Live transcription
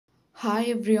Hi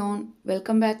everyone,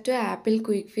 welcome back to Apple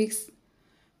Quick Fix.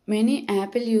 Many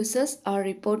Apple users are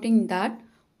reporting that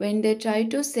when they try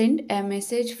to send a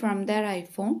message from their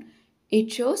iPhone,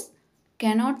 it shows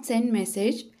cannot send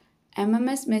message.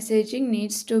 MMS messaging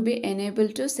needs to be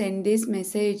enabled to send this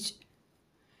message.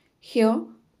 Here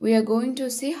we are going to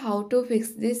see how to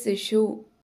fix this issue.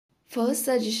 First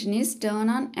suggestion is turn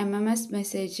on MMS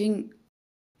messaging.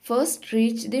 First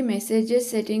reach the messages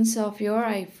settings of your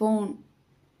iPhone.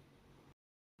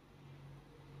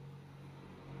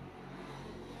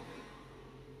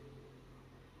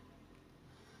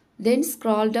 Then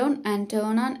scroll down and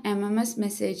turn on MMS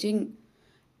messaging.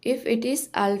 If it is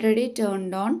already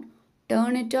turned on,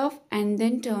 turn it off and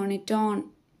then turn it on.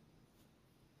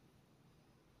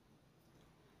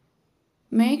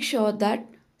 Make sure that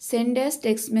send as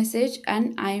text message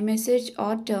and iMessage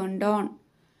are turned on.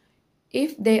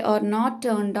 If they are not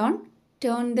turned on,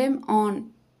 turn them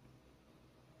on.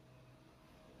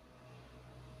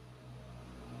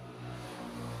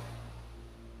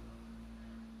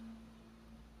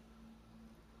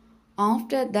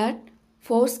 After that,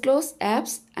 force close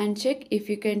apps and check if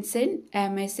you can send a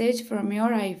message from your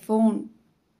iPhone.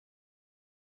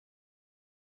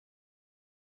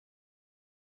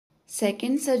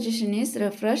 Second suggestion is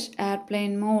refresh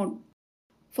airplane mode.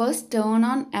 First turn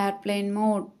on airplane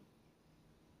mode.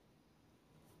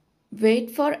 Wait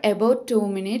for about 2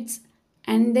 minutes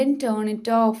and then turn it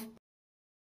off.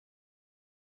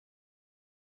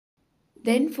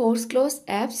 Then force close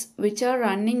apps which are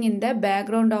running in the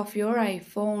background of your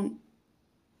iPhone.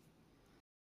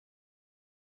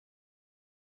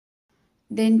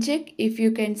 Then check if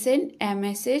you can send a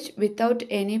message without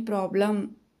any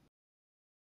problem.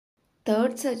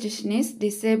 Third suggestion is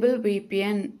disable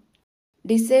VPN.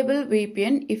 Disable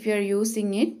VPN if you are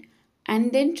using it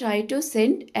and then try to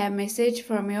send a message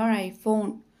from your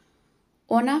iPhone.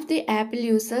 One of the Apple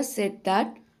users said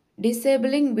that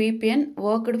disabling VPN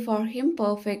worked for him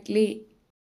perfectly.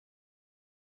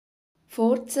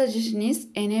 Fourth suggestion is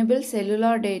enable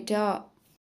cellular data.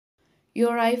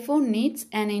 Your iPhone needs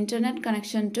an internet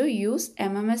connection to use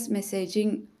MMS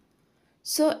messaging.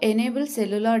 So enable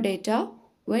cellular data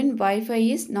when Wi-Fi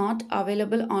is not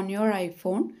available on your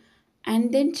iPhone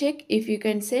and then check if you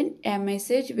can send a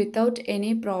message without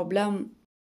any problem.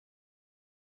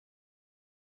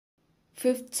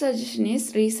 Fifth suggestion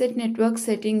is reset network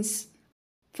settings.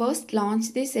 First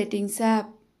launch the settings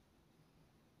app.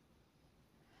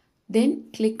 Then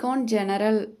click on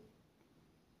General.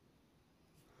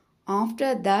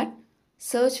 After that,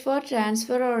 search for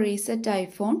transfer or reset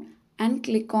iPhone and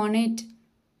click on it.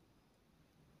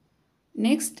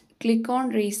 Next, click on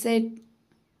reset.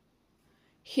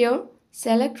 Here,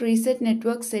 select reset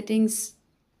network settings.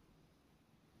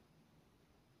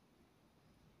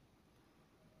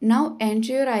 Now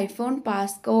enter your iPhone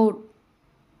passcode.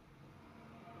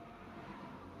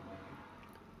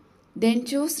 Then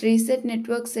choose reset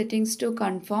network settings to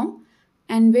confirm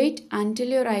and wait until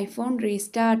your iPhone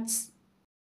restarts.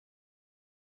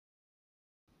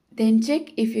 Then check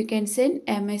if you can send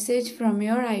a message from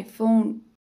your iPhone.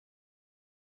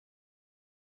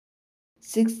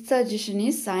 Sixth suggestion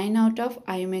is sign out of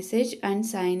iMessage and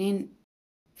sign in.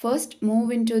 First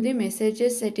move into the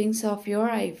messages settings of your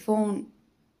iPhone.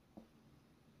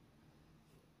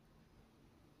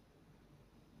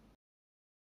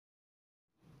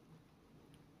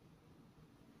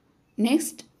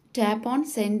 Next, tap on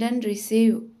send and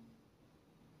receive.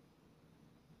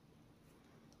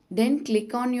 Then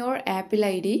click on your Apple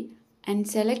ID and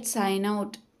select sign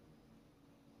out.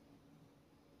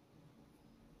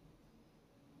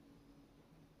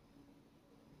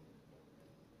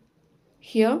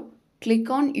 Here, click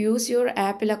on use your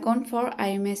Apple account for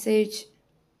iMessage.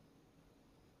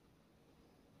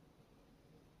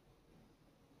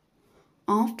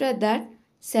 After that,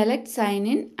 select sign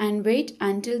in and wait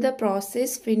until the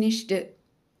process finished.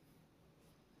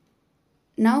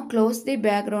 Now close the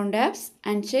background apps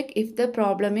and check if the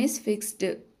problem is fixed.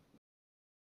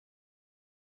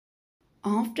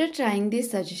 After trying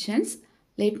these suggestions,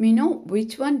 let me know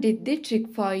which one did the trick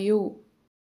for you.